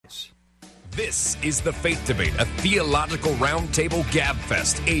This is The Faith Debate, a theological roundtable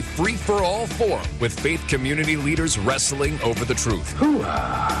gabfest, a free-for-all forum with faith community leaders wrestling over the truth.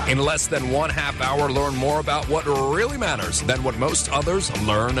 Hoorah. In less than 1/2 hour, learn more about what really matters than what most others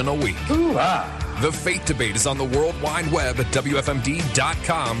learn in a week. Hoorah. The Faith Debate is on the World Wide Web at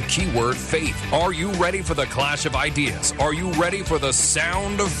WFMD.com, keyword faith. Are you ready for the clash of ideas? Are you ready for the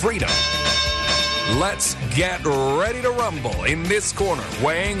sound of freedom? Let's get ready to rumble in this corner,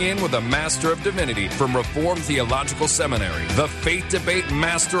 weighing in with a Master of Divinity from Reformed Theological Seminary, the Faith Debate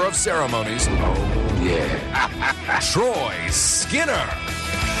Master of Ceremonies. Oh, yeah. Troy Skinner.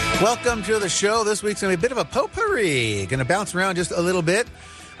 Welcome to the show. This week's going to be a bit of a potpourri. Going to bounce around just a little bit.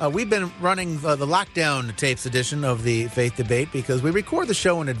 We've been running the lockdown tapes edition of the Faith Debate because we record the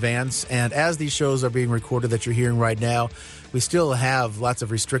show in advance, and as these shows are being recorded that you're hearing right now, we still have lots of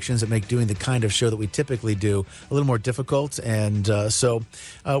restrictions that make doing the kind of show that we typically do a little more difficult, and so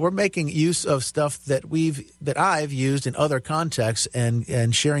we're making use of stuff that I've used in other contexts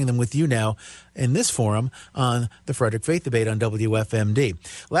and sharing them with you now in this forum on the Frederick Faith Debate on WFMD.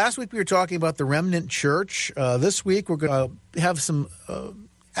 Last week we were talking about the remnant church. This week we're going to have some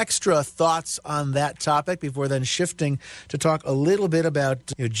extra thoughts on that topic before then shifting to talk a little bit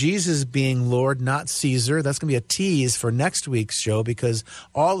about Jesus being Lord, not Caesar. That's going to be a tease for next week's show because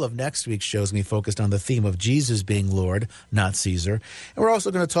all of next week's show is going to be focused on the theme of Jesus being Lord, not Caesar. And we're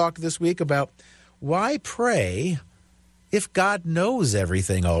also going to talk this week about why pray if God knows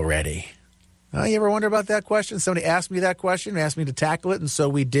everything already. You ever wonder about that question? Somebody asked me that question, asked me to tackle it, and so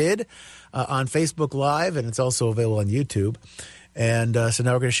we did on Facebook Live, and it's also available on YouTube. And so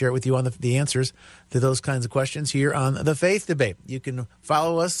now we're going to share it with you on the answers to those kinds of questions here on The Faith Debate. You can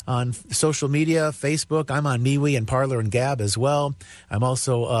follow us on social media, Facebook. I'm on MeWe and Parler and Gab as well. I'm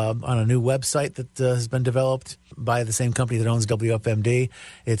also on a new website that has been developed by the same company that owns WFMD.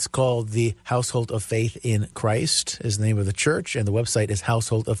 It's called the Household of Faith in Christ is the name of the church, and the website is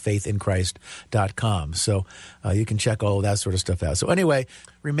householdoffaithinchrist.com. So you can check all of that sort of stuff out. So anyway,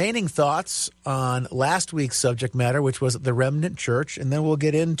 remaining thoughts on last week's subject matter, which was the remnant church, and then we'll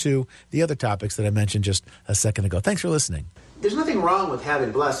get into the other topics that I mentioned just a second ago. Thanks for listening. There's nothing wrong with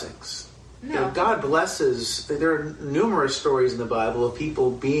having blessings. No. God blesses. There are numerous stories in the Bible of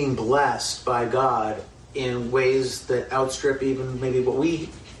people being blessed by God in ways that outstrip even maybe what we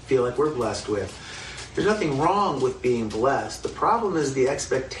feel like we're blessed with. There's nothing wrong with being blessed. The problem is the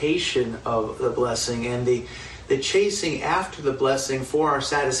expectation of the blessing and the chasing after the blessing for our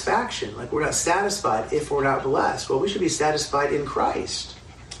satisfaction. Like, we're not satisfied if we're not blessed. Well, we should be satisfied in Christ.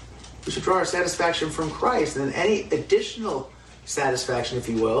 We should draw our satisfaction from Christ. And then any additional satisfaction, if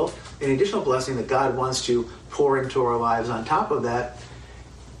you will, any additional blessing that God wants to pour into our lives on top of that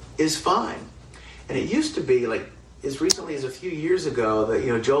is fine. And it used to be, like, as recently as a few years ago,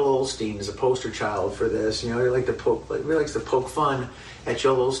 that, Joel Osteen is a poster child for this. He likes to poke fun at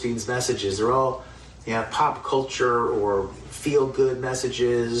Joel Osteen's messages. They're all pop culture or feel-good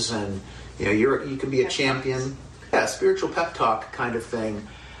messages, and you can be a champion. Yeah, spiritual pep talk kind of thing.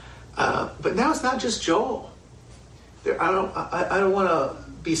 But now it's not just Joel. I don't want to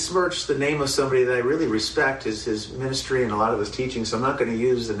besmirch the name of somebody that I really respect, his ministry and a lot of his teaching, so I'm not going to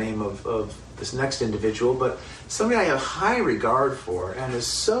use the name of this next individual, but somebody I have high regard for and is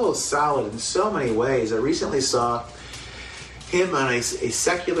so solid in so many ways. I recently saw him on a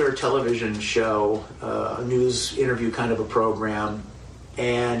secular television show, a news interview kind of a program,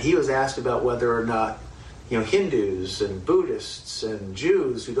 and he was asked about whether or not Hindus and Buddhists and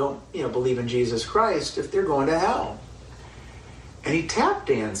Jews who don't believe in Jesus Christ, if they're going to hell. And he tap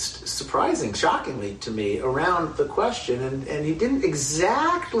danced, shockingly to me, around the question, and he didn't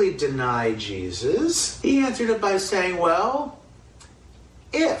exactly deny Jesus. He answered it by saying, well,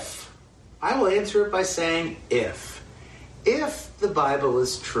 if. I will answer it by saying if. If the Bible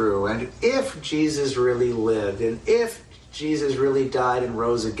is true, and if Jesus really lived, and if Jesus really died and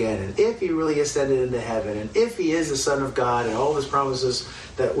rose again, and if he really ascended into heaven, and if he is the Son of God, and all his promises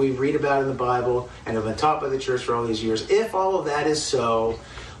that we read about in the Bible and have been taught by the church for all these years, if all of that is so,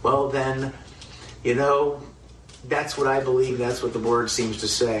 well then, that's what I believe, that's what the word seems to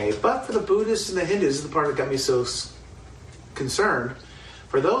say. But for the Buddhists and the Hindus, this is the part that got me so concerned.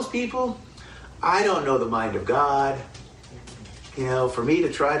 For those people, I don't know the mind of God. For me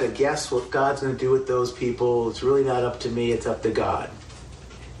to try to guess what God's going to do with those people, it's really not up to me, it's up to God.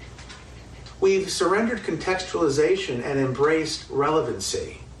 We've surrendered contextualization and embraced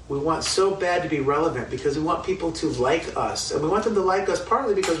relevancy. We want so bad to be relevant because we want people to like us. And we want them to like us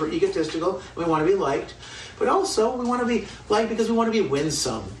partly because we're egotistical and we want to be liked. But also we want to be liked because we want to be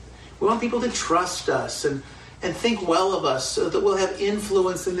winsome. We want people to trust us. And and think well of us so that we'll have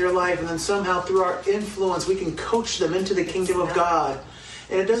influence in their life, and then somehow through our influence we can coach them into the kingdom of God.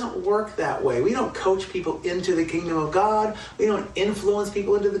 And it doesn't work that way. We don't coach people into the kingdom of God. We don't influence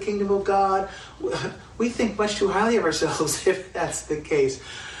people into the kingdom of God. We think much too highly of ourselves if that's the case.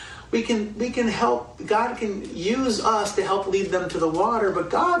 We can help, God can use us to help lead them to the water, but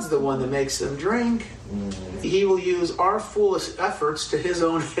God's the one that makes them drink. He will use our foolish efforts to his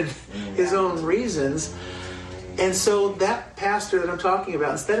own reasons. And so that pastor that I'm talking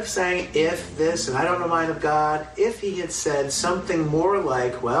about, instead of saying if this and I don't know the mind of God, if he had said something more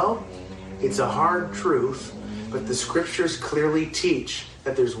like, well, it's a hard truth, but the scriptures clearly teach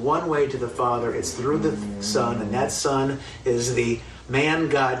that there's one way to the Father, it's through the Son, and that Son is the man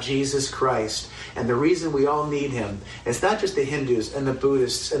God, Jesus Christ. And the reason we all need him, it's not just the Hindus and the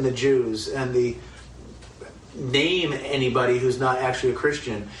Buddhists and the Jews and the name anybody who's not actually a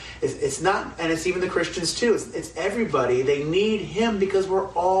Christian. It's not, and it's even the Christians too. It's everybody. They need him because we're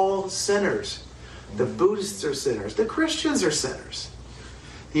all sinners. The Buddhists are sinners. The Christians are sinners.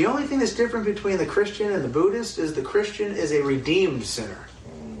 The only thing that's different between the Christian and the Buddhist is the Christian is a redeemed sinner.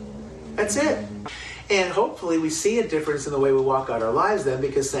 That's it. And hopefully we see a difference in the way we walk out our lives then,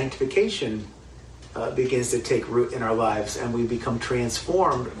 because sanctification begins to take root in our lives, and we become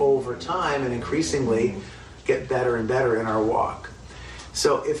transformed over time and increasingly get better and better in our walk.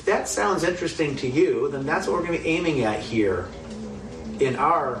 So if that sounds interesting to you, then that's what we're going to be aiming at here in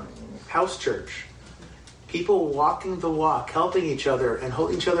our house church. People walking the walk, helping each other and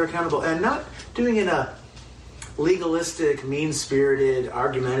holding each other accountable, and not doing it in a legalistic, mean-spirited,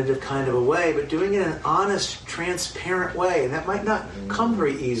 argumentative kind of a way, but doing it in an honest, transparent way. And that might not come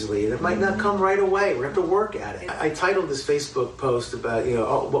very easily. That might not come right away. We have to work at it. I titled this Facebook post about,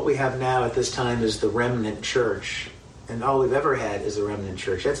 what we have now at this time is the remnant church. And all we've ever had is a remnant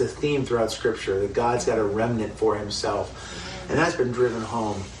church. That's a theme throughout Scripture, that God's got a remnant for himself. And that's been driven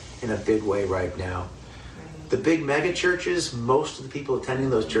home in a big way right now. The big mega churches, most of the people attending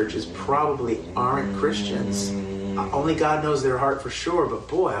those churches probably aren't Christians. Only God knows their heart for sure, but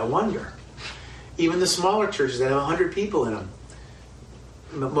boy, I wonder. Even the smaller churches that have 100 people in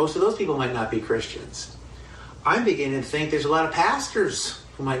them, most of those people might not be Christians. I'm beginning to think there's a lot of pastors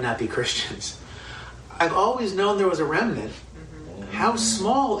who might not be Christians. I've always known there was a remnant. How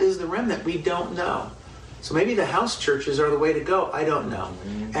small is the remnant? We don't know. So maybe the house churches are the way to go. I don't know.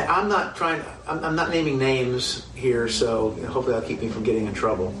 And I'm not naming names here, so hopefully that'll keep me from getting in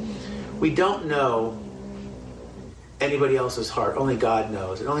trouble. We don't know anybody else's heart. Only God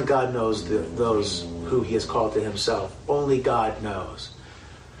knows. And only God knows those who he has called to himself. Only God knows.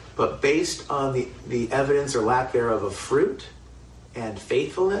 But based on the evidence or lack thereof of fruit and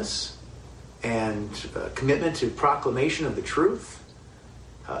faithfulness and commitment to proclamation of the truth,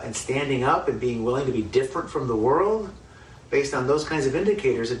 and standing up and being willing to be different from the world, based on those kinds of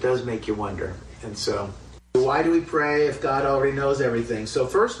indicators, it does make you wonder. And so, why do we pray if God already knows everything? So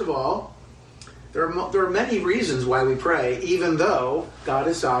first of all, there are many reasons why we pray, even though God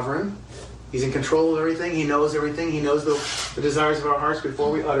is sovereign. He's in control of everything. He knows everything. He knows the desires of our hearts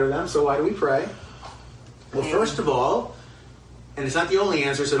before we utter them. So why do we pray? Well, first of all, and it's not the only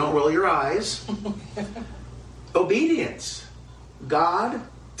answer, so don't roll your eyes, obedience. God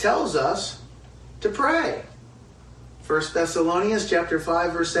tells us to pray. 1 Thessalonians chapter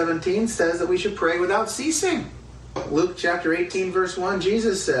 5 verse 17 says that we should pray without ceasing. Luke chapter 18 verse 1,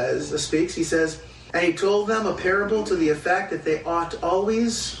 Jesus speaks, he says, and he told them a parable to the effect that they ought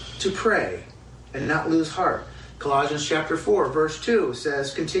always to pray and not lose heart. Colossians chapter 4 verse 2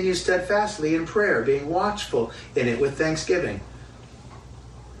 says, continue steadfastly in prayer, being watchful in it with thanksgiving.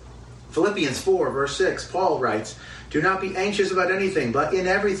 Philippians 4 verse 6, Paul writes, do not be anxious about anything, but in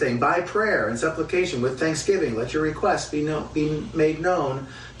everything, by prayer and supplication with thanksgiving, let your requests be made known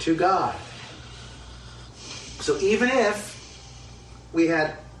to God. So even if we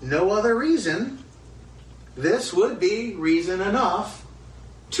had no other reason, this would be reason enough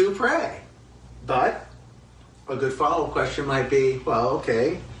to pray. But a good follow-up question might be, well,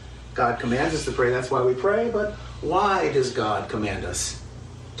 okay, God commands us to pray, that's why we pray, but why does God command us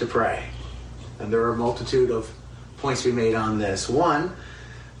to pray? And there are a multitude of points to be made on this. One,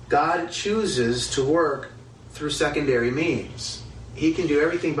 God chooses to work through secondary means. He can do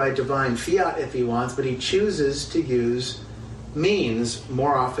everything by divine fiat if he wants, but he chooses to use means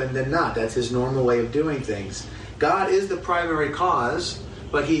more often than not. That's his normal way of doing things. God is the primary cause,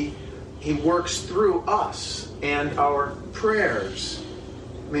 but he works through us and our prayers.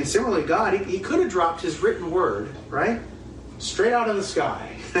 I mean, similarly, God, he could have dropped his written word, right? Straight out of the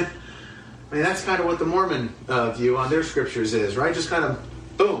sky. I mean, that's kind of what the Mormon view on their scriptures is, right? Just kind of,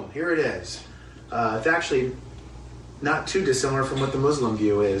 boom, here it is. It's actually not too dissimilar from what the Muslim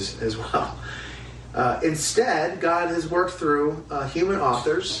view is as well. Instead, God has worked through human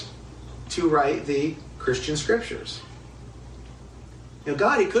authors to write the Christian scriptures.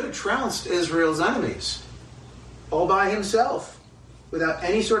 God, he could have trounced Israel's enemies all by himself without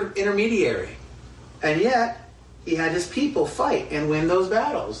any sort of intermediary. And yet, he had his people fight and win those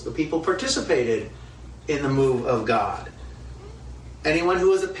battles. The people participated in the move of God. Anyone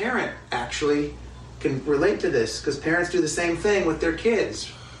who is a parent actually can relate to this, because parents do the same thing with their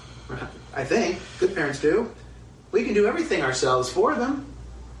kids. I think. Good parents do. We can do everything ourselves for them.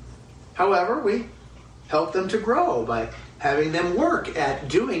 However, we help them to grow by having them work at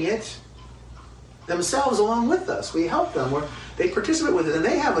doing it themselves along with us. We help them. They participate with it, and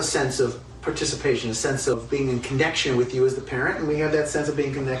they have a sense of participation, a sense of being in connection with you as the parent, and we have that sense of being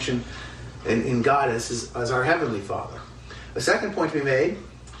in connection in God as our Heavenly Father. A second point to be made,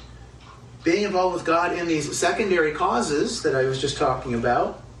 being involved with God in these secondary causes that I was just talking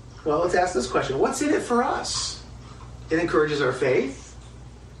about, well, let's ask this question. What's in it for us? It encourages our faith,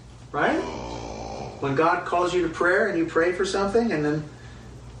 right? When God calls you to prayer and you pray for something, and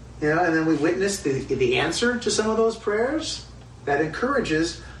then we witness the answer to some of those prayers, that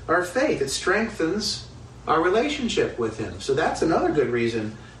encourages our faith. It strengthens our relationship with Him. So that's another good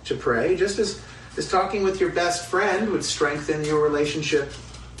reason to pray. Just as talking with your best friend would strengthen your relationship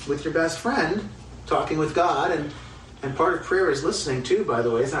with your best friend, talking with God, and part of prayer is listening too, by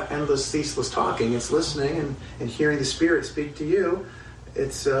the way. It's not endless, ceaseless talking. It's listening and hearing the Spirit speak to you.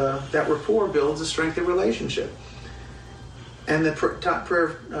 It's that rapport builds a strengthened relationship. And the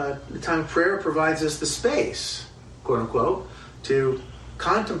time of prayer provides us the space, quote unquote, to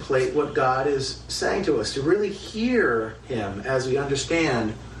contemplate what God is saying to us, to really hear Him as we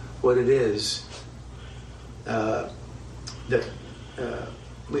understand what it is that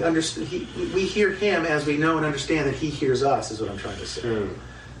we understand. We hear Him as we know and understand that He hears us, is what I'm trying to say.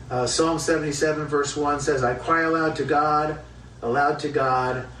 Psalm 77 verse 1 says, I cry aloud to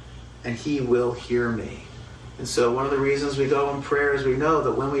God, and He will hear me. And so one of the reasons we go in prayer is we know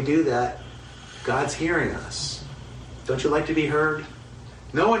that when we do that, God's hearing us. Don't you like to be heard?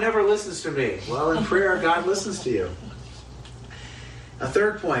 No one ever listens to me. Well, in prayer, God listens to you. A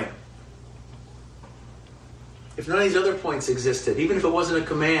third point. If none of these other points existed, even if it wasn't a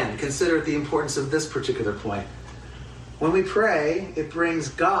command, consider the importance of this particular point. When we pray, it brings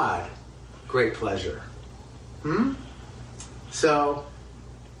God great pleasure. So,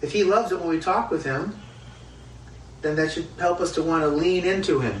 if He loves it when we talk with Him, then that should help us to want to lean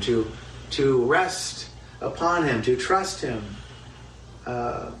into Him, to rest upon Him, to trust Him.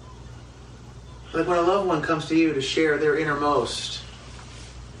 Like when a loved one comes to you to share their innermost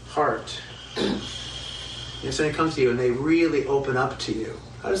heart. Somebody comes to you and they really open up to you.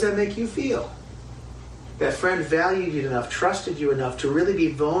 How does that make you feel? That friend valued you enough, trusted you enough to really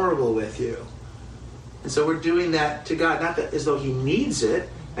be vulnerable with you. And so we're doing that to God, not that as though He needs it,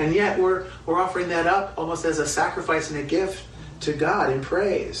 and yet we're offering that up almost as a sacrifice and a gift to God in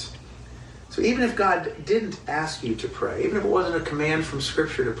praise. So even if God didn't ask you to pray, even if it wasn't a command from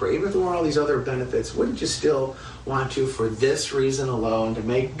Scripture to pray, even if there weren't all these other benefits, wouldn't you still want to, for this reason alone, to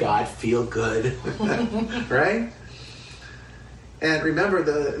make God feel good? Right? And remember,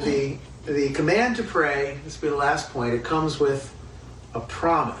 the command to pray, this will be the last point, it comes with a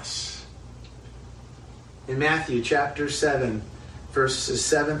promise. In Matthew chapter 7, verses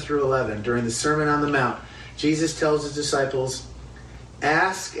 7 through 11, during the Sermon on the Mount, Jesus tells His disciples,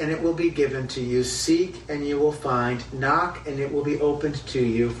 ask and it will be given to you. Seek and you will find. Knock and it will be opened to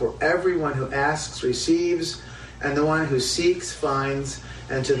you. For everyone who asks receives, and the one who seeks finds,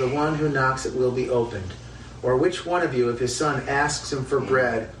 and to the one who knocks it will be opened. Or which one of you, if his son asks him for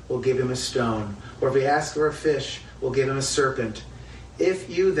bread, will give him a stone? Or if he asks for a fish, will give him a serpent?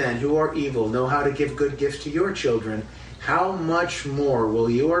 If you then, who are evil, know how to give good gifts to your children, how much more will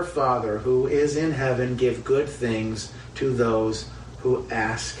your Father who is in heaven give good things to those who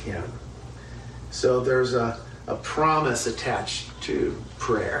ask Him? So there's a promise attached to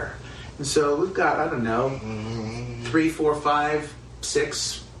prayer. And so we've got, 3, 4, 5,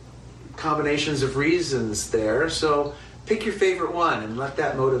 6 combinations of reasons there. So pick your favorite one and let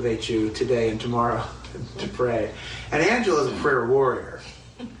that motivate you today and tomorrow to pray. And Angela's a prayer warrior.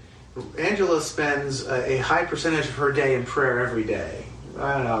 Angela spends a high percentage of her day in prayer every day.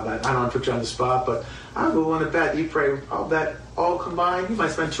 I don't want to put you on the spot, but I'm willing to bet you pray, I'll bet all combined, you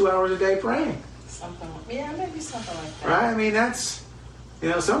might spend 2 hours a day praying. Maybe something like that. Right? I mean, that's,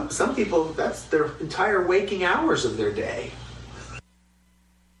 some people, that's their entire waking hours of their day.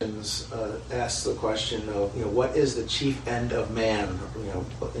 asks the question of, what is the chief end of man?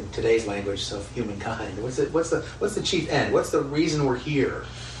 In today's language, of humankind. What's the chief end? What's the reason we're here?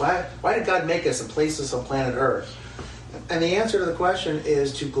 Why did God make us and place us on planet Earth? And the answer to the question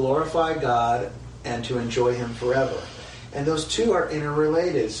is to glorify God and to enjoy Him forever. And those two are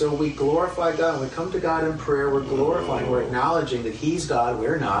interrelated. So we glorify God. When we come to God in prayer, we're glorifying, we're acknowledging that He's God,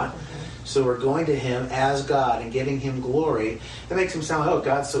 we're not. So we're going to Him as God and giving Him glory. It makes Him sound, oh,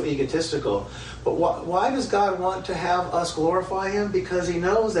 God's so egotistical. But why does God want to have us glorify Him? Because He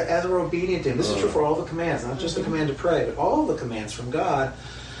knows that as we're obedient to Him, this is true for all the commands, not just the command to pray, but all the commands from God.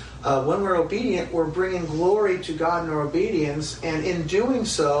 When we're obedient, we're bringing glory to God in our obedience, and in doing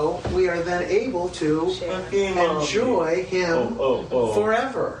so, we are then able to enjoy Him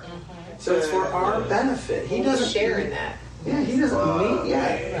forever. So it's for our benefit. He doesn't share in that. Yeah, He doesn't need.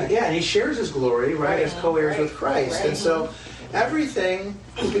 And He shares His glory, right, as co-heirs with Christ, and so everything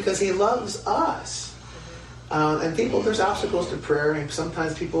is because He loves us. And there's obstacles to prayer, and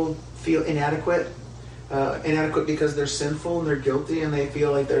sometimes people feel inadequate because they're sinful and they're guilty and they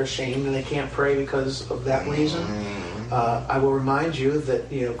feel like they're ashamed and they can't pray because of that reason. I will remind you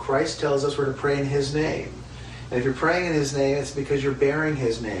that Christ tells us we're to pray in His name. And if you're praying in His name, it's because you're bearing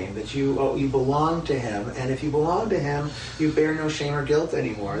His name, that you belong to Him. And if you belong to Him, you bear no shame or guilt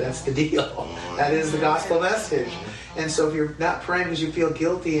anymore. That's the deal. That is the gospel message. And so if you're not praying because you feel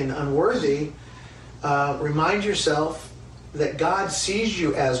guilty and unworthy, remind yourself that God sees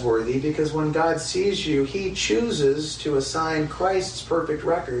you as worthy, because when God sees you, He chooses to assign Christ's perfect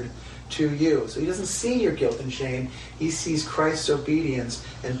record to you. So He doesn't see your guilt and shame. He sees Christ's obedience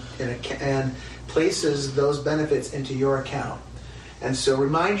and places those benefits into your account. And so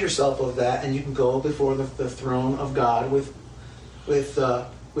remind yourself of that, and you can go before the throne of God with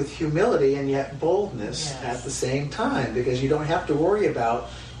humility and yet boldness at the same time, because you don't have to worry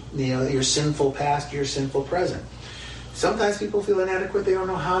about your sinful past, your sinful present. Sometimes people feel inadequate, they don't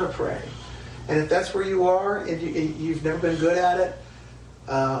know how to pray. And if that's where you are and you've never been good at it,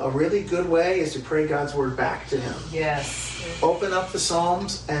 a really good way is to pray God's word back to Him. Yes. Open up the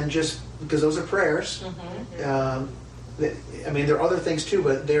Psalms and just, because those are prayers. There are other things too,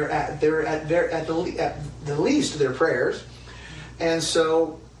 but they're at the least they're prayers. And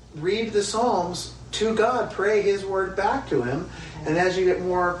so read the Psalms to God, pray His word back to Him. And as you get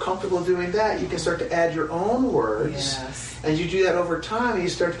more comfortable doing that, you can start to add your own words. Yes. And you do that over time, you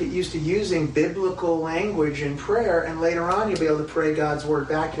start to get used to using biblical language in prayer, and later on you'll be able to pray God's word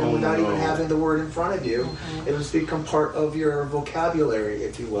back to Him without even having the word in front of you. It'll just become part of your vocabulary,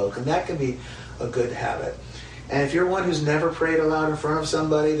 if you will. And that can be a good habit. And if you're one who's never prayed aloud in front of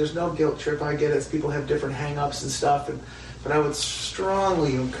somebody, there's no guilt trip. I get it. People have different hang-ups and stuff. But I would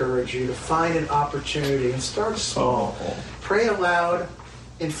strongly encourage you to find an opportunity and start small. Pray aloud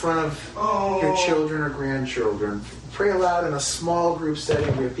in front of your children or grandchildren. Pray aloud in a small group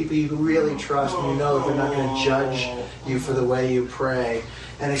setting where people you really trust and you know that they're not going to judge you for the way you pray.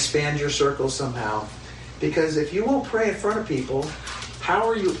 And expand your circle somehow. Because if you won't pray in front of people, how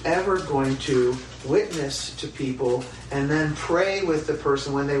are you ever going to witness to people and then pray with the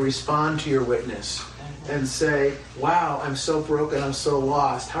person when they respond to your witness? And say, wow, I'm so broken, I'm so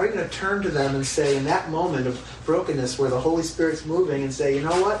lost. How are you going to turn to them and say, in that moment of brokenness where the Holy Spirit's moving, and say, you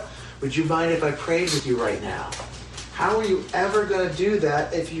know what? Would you mind if I prayed with you right now? How are you ever going to do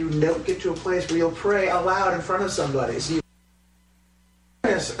that if you don't get to a place where you'll pray aloud in front of somebody? So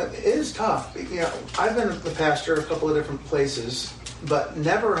it is tough. I've been a pastor a couple of different places, but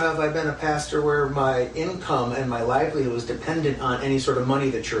never have I been a pastor where my income and my livelihood was dependent on any sort of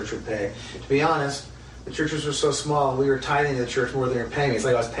money the church would pay. To be honest, the churches were so small, we were tithing to the church more than they were paying me. It's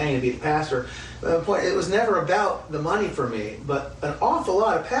like I was paying to be the pastor. But the point, it was never about the money for me. But an awful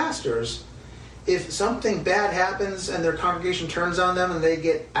lot of pastors, if something bad happens and their congregation turns on them and they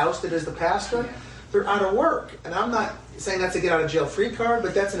get ousted as the pastor, they're out of work. And I'm not saying that's a get out of jail free card,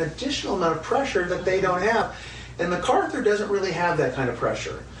 but that's an additional amount of pressure that they don't have. And MacArthur doesn't really have that kind of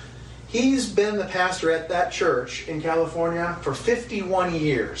pressure. He's been the pastor at that church in California for 51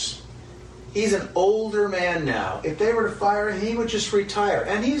 years. He's an older man now. If they were to fire him, he would just retire.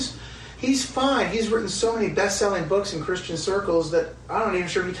 And he's fine. He's written so many best-selling books in Christian circles that I'm not even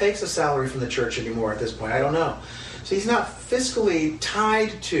sure he takes a salary from the church anymore at this point. I don't know. So he's not fiscally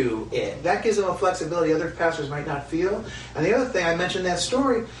tied to it. That gives him a flexibility other pastors might not feel. And the other thing, I mentioned that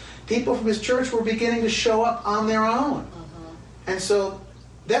story, people from his church were beginning to show up on their own. And so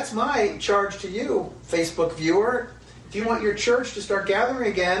that's my charge to you, Facebook viewer. If you want your church to start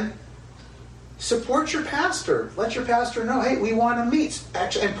gathering again, support your pastor. Let your pastor know, hey, we want to meet.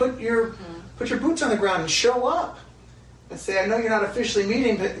 Actually, and put your boots on the ground and show up. and say, I know you're not officially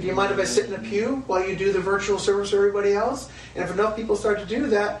meeting, but do you mind if I sit in a pew while you do the virtual service for everybody else? And if enough people start to do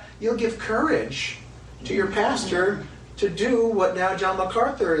that, you'll give courage to your pastor to do what now John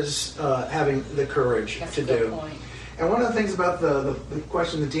MacArthur is having the courage to do. Point. And one of the things about the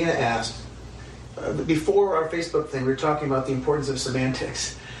question that Dina asked, before our Facebook thing, we were talking about the importance of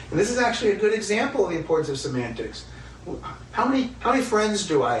semantics. And this is actually a good example of the importance of semantics. How many friends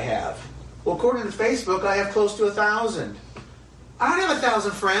do I have? Well, according to Facebook, I have close to 1,000. I don't have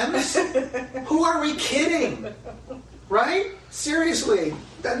 1,000 friends. Who are we kidding? Right? Seriously.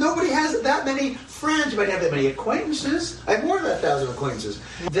 Nobody has that many friends. You might have that many acquaintances. I have more than 1,000 acquaintances.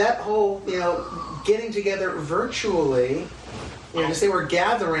 That whole, getting together virtually, to say we're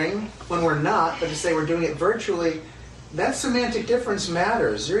gathering when we're not, but to say we're doing it virtually, that semantic difference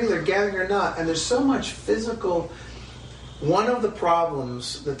matters. You're either gathering or not. And there's so much physical. One of the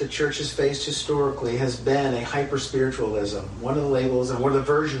problems that the church has faced historically has been a hyper-spiritualism. One of the labels and one of the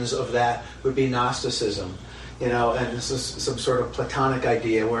versions of that would be Gnosticism. And this is some sort of Platonic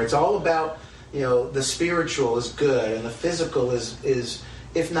idea where it's all about, the spiritual is good and the physical is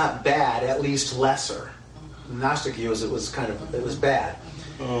if not bad, at least lesser. The Gnostic view it was bad.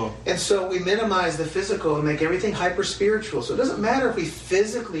 Oh. And so we minimize the physical and make everything hyper-spiritual. So it doesn't matter if we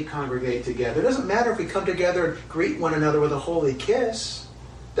physically congregate together. It doesn't matter if we come together and greet one another with a holy kiss.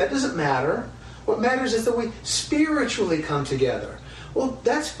 That doesn't matter. What matters is that we spiritually come together. Well,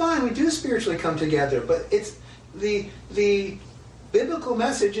 that's fine. We do spiritually come together. But it's the biblical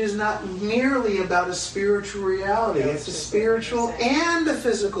message is not merely about a spiritual reality. It's a spiritual and a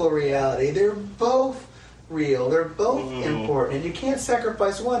physical reality. They're both real. They're both important. And you can't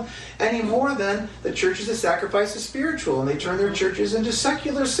sacrifice one any more than the churches that sacrifice the spiritual. And they turn their churches into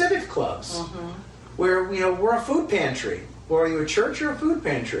secular civic clubs where, we're a food pantry. Or are you a church or a food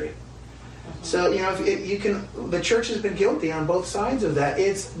pantry? So, the church has been guilty on both sides of that.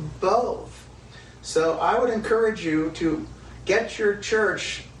 It's both. So I would encourage you to get your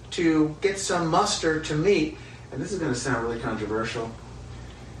church to get some muster to meet. And this is going to sound really controversial.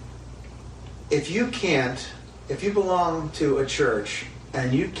 If you belong to a church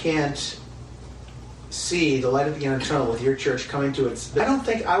and you can't see the light at the end of the tunnel with your church coming to its... I don't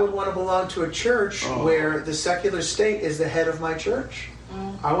think I would want to belong to a church where the secular state is the head of my church.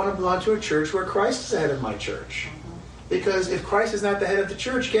 I want to belong to a church where Christ is the head of my church. Because if Christ is not the head of the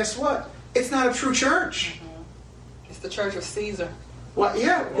church, guess what? It's not a true church. It's the church of Caesar. Well,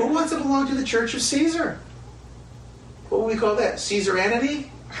 yeah. Who wants to belong to the church of Caesar? What would we call that? Caesaranity?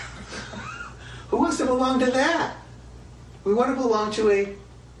 Who wants to belong to that? We want to belong to a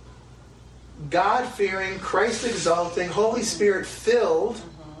God-fearing, Christ-exalting, Holy Spirit-filled,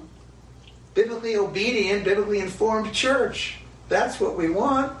 biblically obedient, biblically informed church. That's what we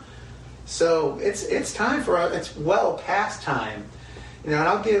want. So it's time for us. It's well past time. And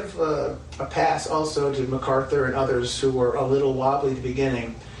I'll give a pass also to MacArthur and others who were a little wobbly at the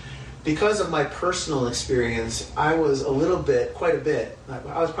beginning. Because of my personal experience, I was quite a bit,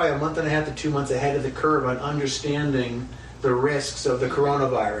 I was probably a month and a half to 2 months ahead of the curve on understanding the risks of the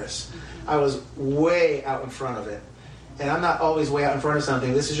coronavirus. I was way out in front of it. And I'm not always way out in front of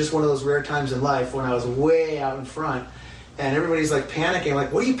something. This is just one of those rare times in life when I was way out in front. And everybody's panicking.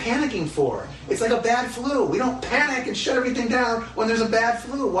 What are you panicking for? It's like a bad flu. We don't panic and shut everything down when there's a bad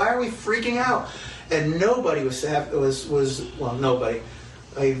flu. Why are we freaking out? And nobody nobody.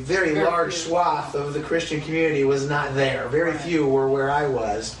 A very large swath of the Christian community was not there. Very few were where I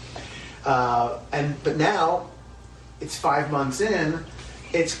was. But now, it's 5 months in,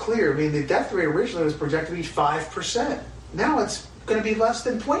 it's clear. The death rate originally was projected to be 5%. Now it's going to be less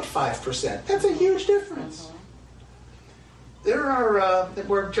than 0.5%. That's a huge difference. There are,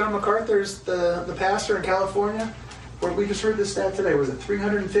 where John MacArthur's the pastor in California, where we just heard this stat today, was it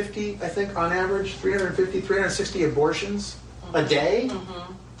 350, I think, on average, 360 abortions a day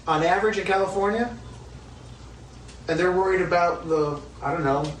on average in California? And they're worried about the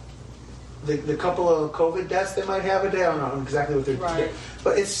couple of COVID deaths they might have a day. I don't know exactly what they're doing.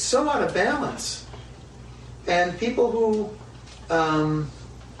 But it's so out of balance. And people who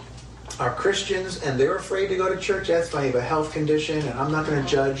are Christians and they're afraid to go to church, that's fine. You have a health condition, and I'm not going to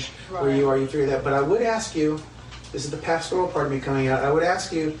judge where you are. You figure that. But I would ask you, this is the pastoral part of me coming out, I would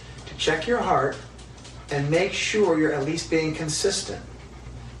ask you to check your heart and make sure you're at least being consistent.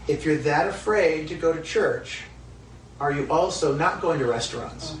 If you're that afraid to go to church, are you also not going to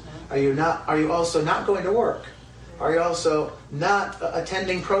restaurants? Are you also not going to work? Are you also not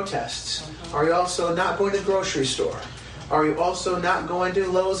attending protests? Are you also not going to the grocery store? Are you also not going to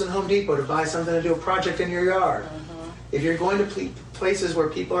Lowe's and Home Depot to buy something to do a project in your yard? If you're going to places where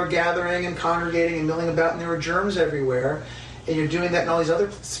people are gathering and congregating and milling about, and there are germs everywhere, and you're doing that in all these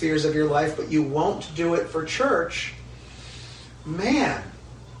other spheres of your life, but you won't do it for church, man,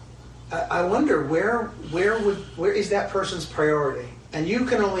 I wonder where is that person's priority? And you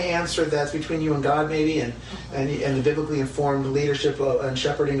can only answer that's between you and God, maybe, and the biblically informed leadership and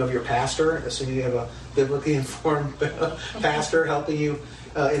shepherding of your pastor, assuming you have a biblically informed pastor helping you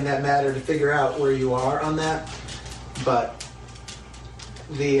in that matter to figure out where you are on that. But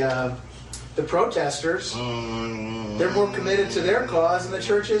the protesters, they're more committed to their cause than the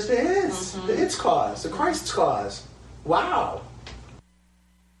church is to its cause, to Christ's cause. Wow.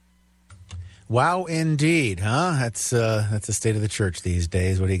 Wow, indeed, huh? That's the state of the church these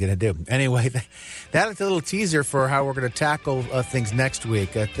days. What are you going to do? Anyway, that's a little teaser for how we're going to tackle things next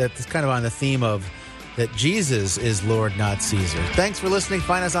week. That's kind of on the theme of that Jesus is Lord, not Caesar. Thanks for listening.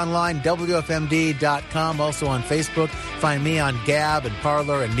 Find us online, WFMD.com, also on Facebook. Find me on Gab and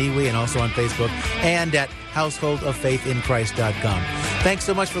Parler and MeWe, and also on Facebook, and at householdoffaithinchrist.com. Thanks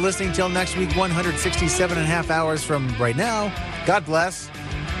so much for listening. Till next week, 167 and a half hours from right now. God bless.